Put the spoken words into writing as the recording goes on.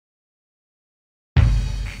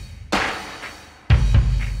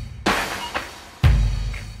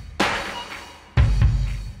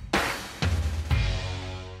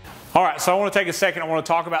All right, so I want to take a second. I want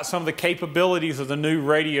to talk about some of the capabilities of the new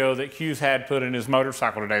radio that Q's had put in his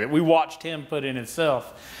motorcycle today, that we watched him put in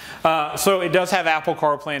himself. So it does have Apple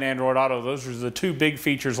CarPlay and Android Auto. Those are the two big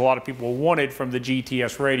features a lot of people wanted from the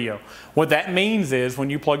GTS radio. What that means is when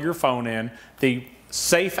you plug your phone in, the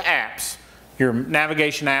safe apps, your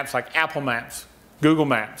navigation apps like Apple Maps, Google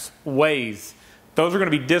Maps, Waze, those are going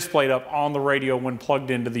to be displayed up on the radio when plugged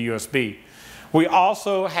into the USB. We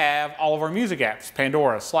also have all of our music apps: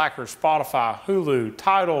 Pandora, Slacker, Spotify, Hulu,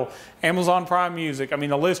 Tidal, Amazon Prime Music. I mean,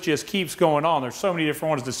 the list just keeps going on. There's so many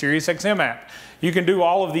different ones. The SiriusXM app. You can do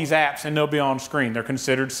all of these apps and they'll be on screen. They're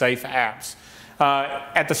considered safe apps.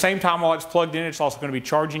 At the same time, while it's plugged in, it's also going to be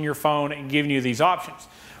charging your phone and giving you these options.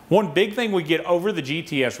 One big thing we get over the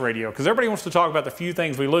GTS radio, because everybody wants to talk about the few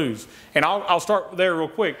things we lose, and I'll start there real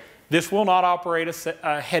quick. This will not operate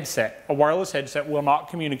a headset. A wireless headset will not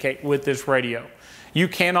communicate with this radio. You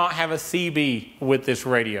cannot have a CB with this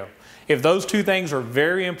radio. If those two things are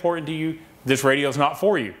very important to you, this radio is not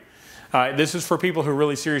for you. This is for people who are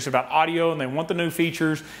really serious about audio and they want the new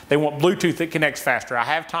features. They want Bluetooth that connects faster. I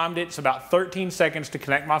have timed it. It's about 13 seconds to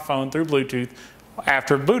connect my phone through Bluetooth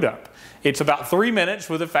after boot up. It's about 3 minutes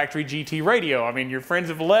with a factory GT radio. I mean, your friends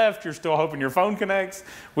have left, you're still hoping your phone connects.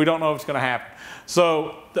 We don't know if it's going to happen.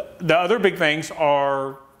 So the other big things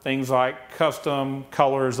are things like custom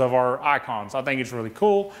colors of our icons. I think it's really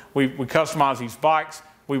cool. We customize these bikes,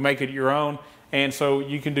 we make it your own, and so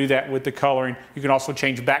you can do that with the coloring. You can also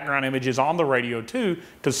change background images on the radio too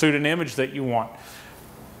to suit an image that you want.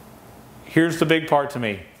 Here's the big part to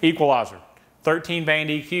me: equalizer, 13-band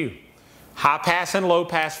EQ. High pass and low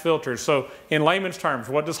pass filters. So in layman's terms,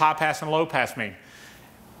 what does high pass and low pass mean?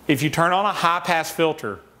 If you turn on a high pass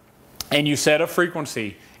filter and you set a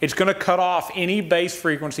frequency, it's going to cut off any bass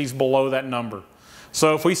frequencies below that number.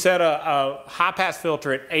 So if we set a high pass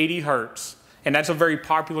filter at 80 hertz, and that's a very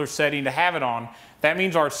popular setting to have it on, that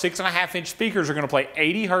means our 6.5-inch speakers are going to play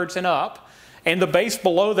 80 hertz and up, and the bass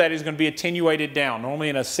below that is going to be attenuated down, normally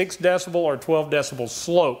in a 6 decibel or 12 decibel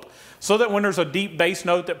slope, so that when there's a deep bass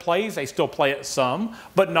note that plays, they still play it some,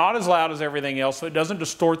 but not as loud as everything else, so it doesn't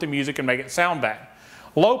distort the music and make it sound bad.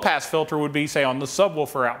 Low pass filter would be, say, on the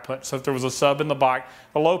subwoofer output. So if there was a sub in the bike,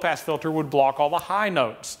 the low pass filter would block all the high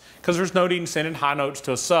notes, because there's no need in sending high notes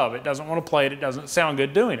to a sub. It doesn't want to play it, it doesn't sound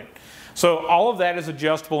good doing it. So all of that is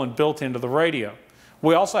adjustable and built into the radio.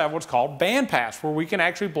 We also have what's called band pass, where we can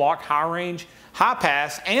actually block high range, high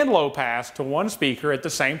pass, and low pass to one speaker at the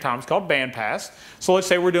same time. It's called band pass. So let's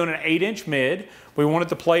say we're doing an 8-inch mid. We want it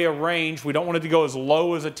to play a range. We don't want it to go as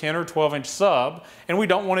low as a 10 or 12-inch sub, and we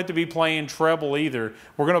don't want it to be playing treble either.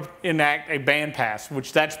 We're going to enact a band pass,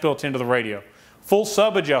 which that's built into the radio. Full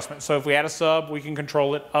sub adjustment. So if we add a sub, we can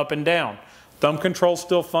control it up and down. Thumb control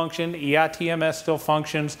still functions, EITMS still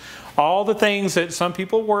functions. All the things that some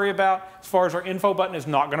people worry about as far as our info button is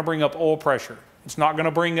not going to bring up oil pressure. It's not going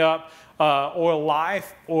to bring up oil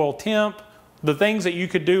life, oil temp, the things that you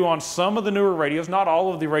could do on some of the newer radios. Not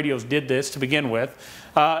all of the radios did this to begin with.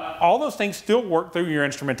 All those things still work through your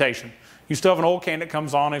instrumentation. You still have an oil can that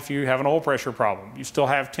comes on if you have an oil pressure problem. You still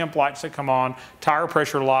have temp lights that come on, tire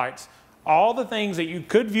pressure lights. All the things that you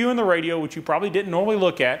could view in the radio, which you probably didn't normally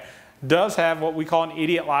look at, does have what we call an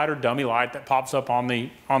idiot light or dummy light that pops up on the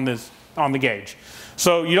gauge.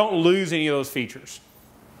 So you don't lose any of those features.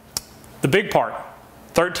 The big part,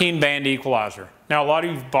 13-band equalizer. Now a lot of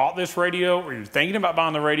you have bought this radio or you're thinking about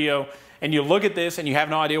buying the radio and you look at this and you have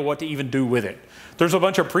no idea what to even do with it. There's a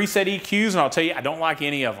bunch of preset EQs and I'll tell you, I don't like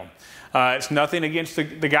any of them. It's nothing against the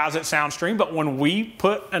guys at Soundstream, but when we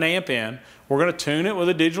put an amp in, we're going to tune it with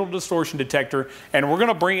a digital distortion detector and we're going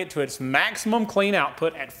to bring it to its maximum clean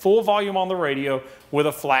output at full volume on the radio with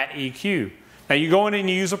a flat EQ. Now you go in and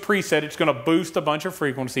you use a preset, it's going to boost a bunch of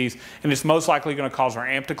frequencies and it's most likely going to cause our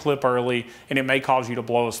amp to clip early and it may cause you to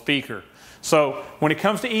blow a speaker. So when it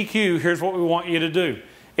comes to EQ, here's what we want you to do.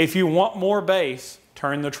 If you want more bass,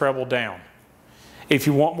 turn the treble down. If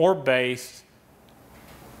you want more bass,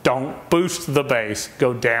 don't boost the bass.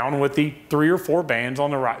 Go down with the 3 or 4 bands on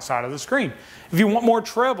the right side of the screen. If you want more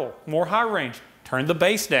treble, more high range, turn the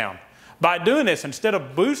bass down. By doing this, instead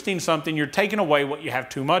of boosting something, you're taking away what you have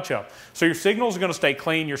too much of. So your signals are going to stay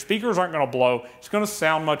clean, your speakers aren't going to blow, it's going to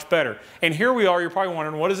sound much better. And here we are, you're probably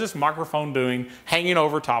wondering, what is this microphone doing hanging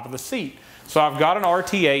over top of the seat? So I've got an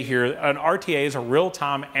RTA here. An RTA is a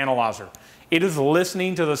real-time analyzer. It is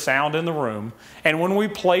listening to the sound in the room, and when we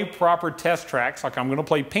play proper test tracks, like I'm going to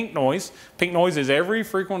play pink noise is every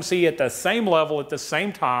frequency at the same level at the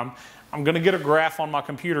same time. I'm going to get a graph on my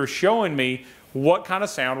computer showing me what kind of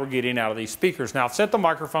sound we're getting out of these speakers. Now I've set the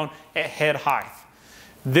microphone at head height.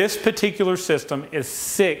 This particular system is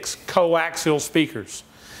 6 coaxial speakers.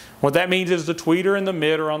 What that means is the tweeter and the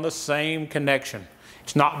mid are on the same connection.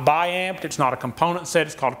 It's not bi-amped, it's not a component set,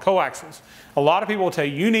 it's called coaxials. A lot of people will tell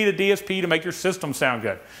you, you need a DSP to make your system sound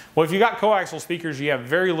good. Well, if you got coaxial speakers, you have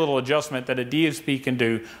very little adjustment that a DSP can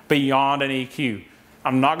do beyond an EQ.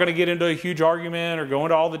 I'm not going to get into a huge argument or go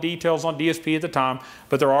into all the details on DSP at the time,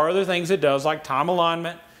 but there are other things it does, like time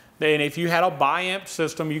alignment. And if you had a bi-amped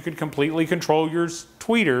system, you could completely control your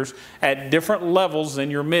tweeters at different levels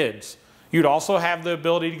than your mids. You'd also have the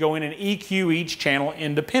ability to go in and EQ each channel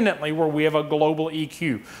independently, where we have a global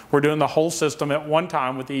EQ. We're doing the whole system at one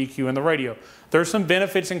time with the EQ and the radio. There's some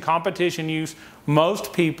benefits in competition use.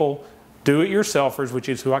 Most people do-it-yourselfers, which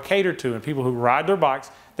is who I cater to, and people who ride their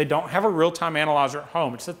bikes, they don't have a real-time analyzer at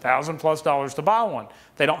home. It's $1,000+ to buy one.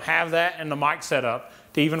 They don't have that and the mic set up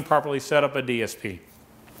to even properly set up a DSP.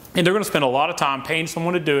 And they're going to spend a lot of time paying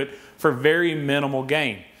someone to do it for very minimal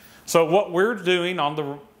gain. So what we're doing on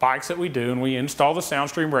the bikes that we do, and we install the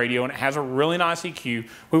Soundstream radio, and it has a really nice EQ,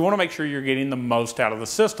 we want to make sure you're getting the most out of the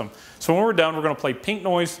system. So when we're done, we're going to play pink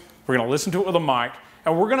noise, we're going to listen to it with a mic,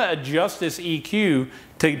 and we're going to adjust this EQ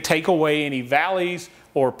to take away any valleys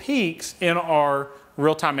or peaks in our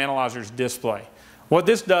real-time analyzer's display. What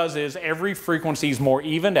this does is every frequency is more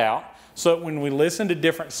evened out, so that when we listen to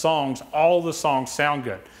different songs, all the songs sound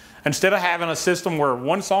good. Instead of having a system where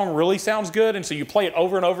one song really sounds good and so you play it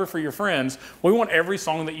over and over for your friends, we want every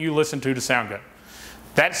song that you listen to sound good.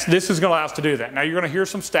 This is going to allow us to do that. Now you're going to hear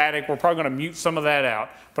some static. We're probably going to mute some of that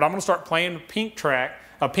out, but I'm going to start playing a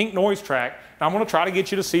pink noise track, and I'm going to try to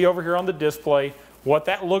get you to see over here on the display what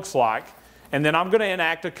that looks like. And then I'm going to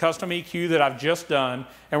enact a custom EQ that I've just done,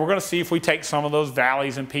 and we're going to see if we take some of those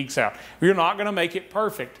valleys and peaks out. You're not going to make it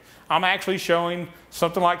perfect. I'm actually showing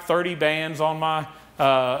something like 30 bands on my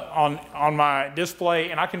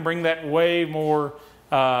display, and I can bring that way more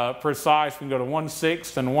precise. We can go to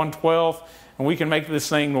 1/6 and 1/12, and we can make this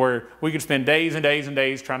thing where we could spend days and days and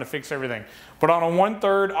days trying to fix everything. But on a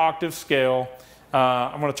 1/3 octave scale,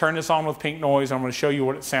 I'm going to turn this on with pink noise. I'm going to show you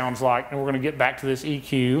what it sounds like, and we're going to get back to this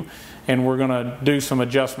EQ, and we're going to do some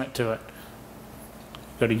adjustment to it.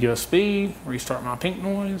 Go to USB, restart my pink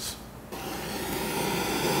noise.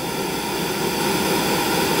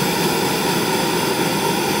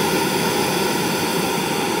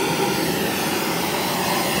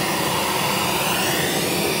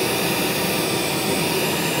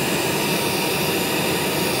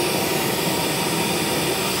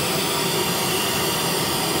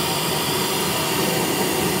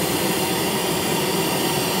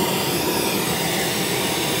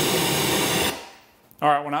 All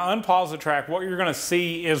right, when I unpause the track, what you're going to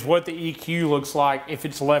see is what the EQ looks like if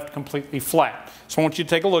it's left completely flat. So I want you to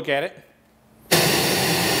take a look at it.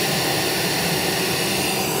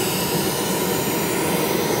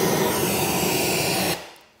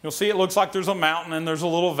 You'll see it looks like there's a mountain and there's a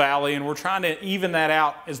little valley, and we're trying to even that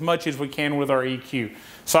out as much as we can with our EQ.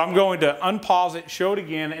 So I'm going to unpause it, show it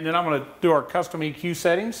again, and then I'm going to do our custom EQ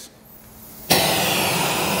settings.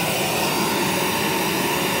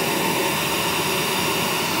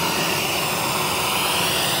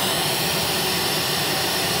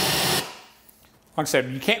 Like I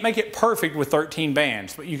said, you can't make it perfect with 13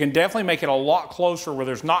 bands, but you can definitely make it a lot closer where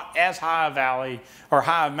there's not as high a valley or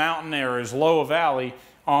high a mountain or as low a valley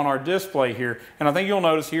on our display here. And I think you'll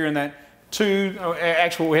notice here in that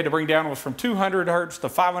actually what we had to bring down was from 200 hertz to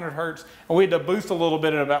 500 hertz, and we had to boost a little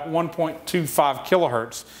bit at about 1.25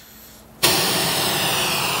 kilohertz.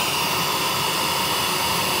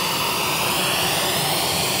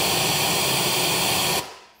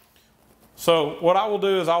 So what I will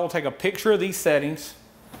do is I will take a picture of these settings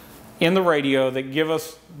in the radio that give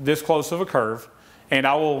us this close of a curve, and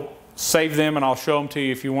I will save them and I'll show them to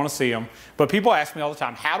you if you want to see them. But people ask me all the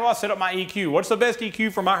time, how do I set up my EQ? What's the best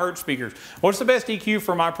EQ for my Hertz speakers? What's the best EQ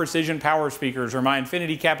for my Precision Power speakers or my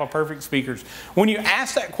Infinity Kappa Perfect speakers? When you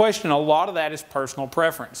ask that question, a lot of that is personal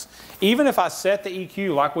preference. Even if I set the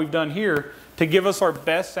EQ like we've done here to give us our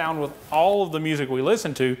best sound with all of the music we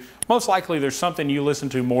listen to, most likely there's something you listen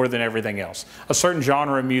to more than everything else. A certain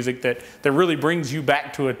genre of music that really brings you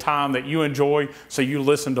back to a time that you enjoy, so you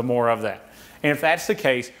listen to more of that. And if that's the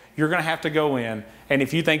case, you're going to have to go in, and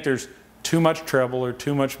if you think there's too much treble or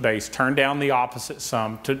too much bass, turn down the opposite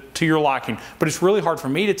some to your liking. But it's really hard for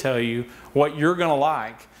me to tell you what you're going to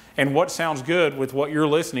like and what sounds good with what you're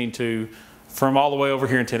listening to from all the way over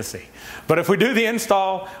here in Tennessee. But if we do the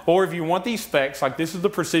install, or if you want these specs, like this is the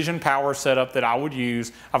Precision Power setup that I would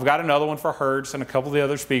use. I've got another one for Hertz and a couple of the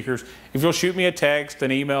other speakers. If you'll shoot me a text,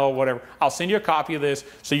 an email, whatever, I'll send you a copy of this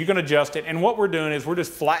so you can adjust it. And what we're doing is we're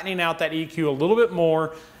just flattening out that EQ a little bit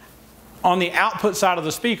more on the output side of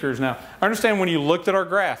the speakers. Now, understand when you looked at our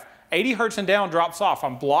graph, 80 hertz and down drops off.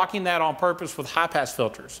 I'm blocking that on purpose with high pass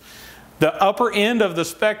filters. The upper end of the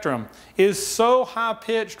spectrum is so high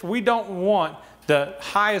pitched, we don't want the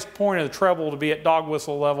highest point of the treble to be at dog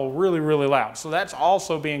whistle level really, really loud. So that's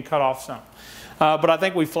also being cut off some. But I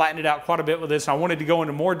think we flattened it out quite a bit with this. I wanted to go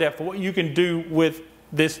into more depth of what you can do with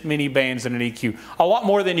this many bands in an EQ. A lot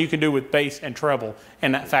more than you can do with bass and treble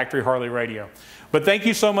in that factory Harley radio. But thank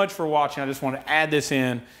you so much for watching. I just want to add this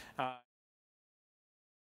in.